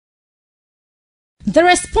The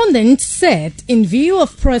respondent said, in view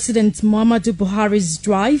of President Muhammadu Buhari's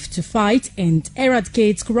drive to fight and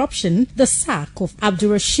eradicate corruption, the sack of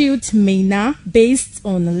Abdulraseed Maina, based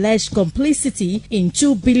on alleged complicity in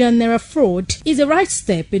 2 billion naira fraud, is a right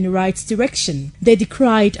step in the right direction. They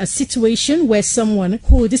decried a situation where someone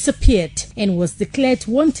who disappeared and was declared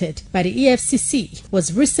wanted by the EFCC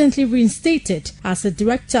was recently reinstated as a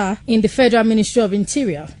director in the Federal Ministry of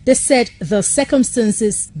Interior. They said the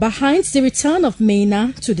circumstances behind the return of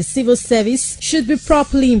Maina to the civil service should be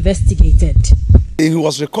properly investigated. He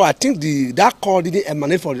was recalled. I think that call didn't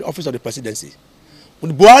emanate from the office of the presidency.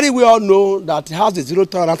 With Buhari, we all know that he has a zero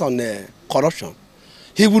tolerance on corruption.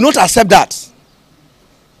 He will not accept that.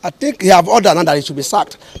 I think he have ordered now that he should be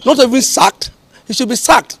sacked. Not even sacked, he should be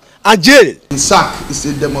sacked and jailed. The sack is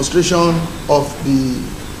a demonstration of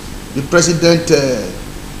the president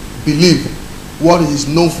belief what he is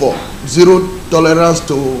known for, zero tolerance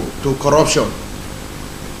to corruption.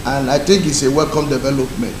 And I think it's a welcome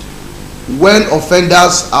development. When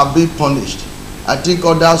offenders are being punished, I think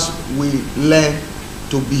others will learn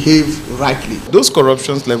to behave rightly. Those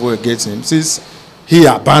corruptions leveled against him, since he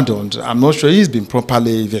abandoned, I'm not sure he's been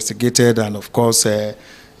properly investigated and of course,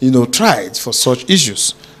 tried for such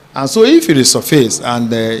issues. And so if it is surfaced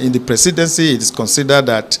and in the presidency it is considered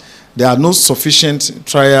that there are no sufficient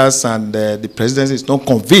trials and the presidency is not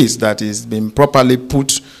convinced that it's been properly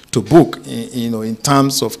put to book in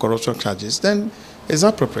terms of corruption charges, then it's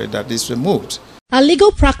appropriate that it's removed. A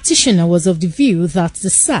legal practitioner was of the view that the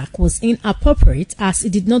sack was inappropriate as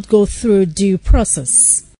it did not go through due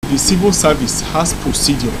process. The civil service has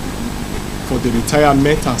procedure for the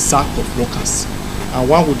retirement and sack of workers, and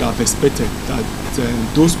one would have expected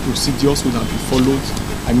that those procedures would have been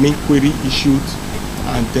followed, query issued,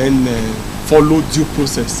 and then follow due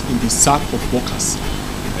process in the sack of workers.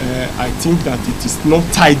 I think that it is not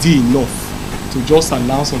tidy enough to just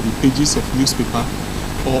announce on the pages of newspaper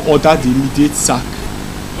or order the immediate sack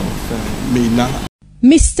of Maina.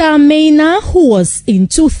 Mr. Maina, who was in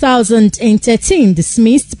 2013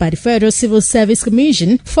 dismissed by the Federal Civil Service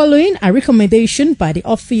Commission following a recommendation by the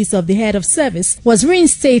Office of the Head of Service, was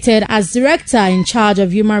reinstated as Director in charge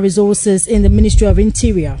of Human Resources in the Ministry of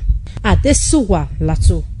Interior. Adesuwa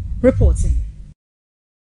Lato reporting.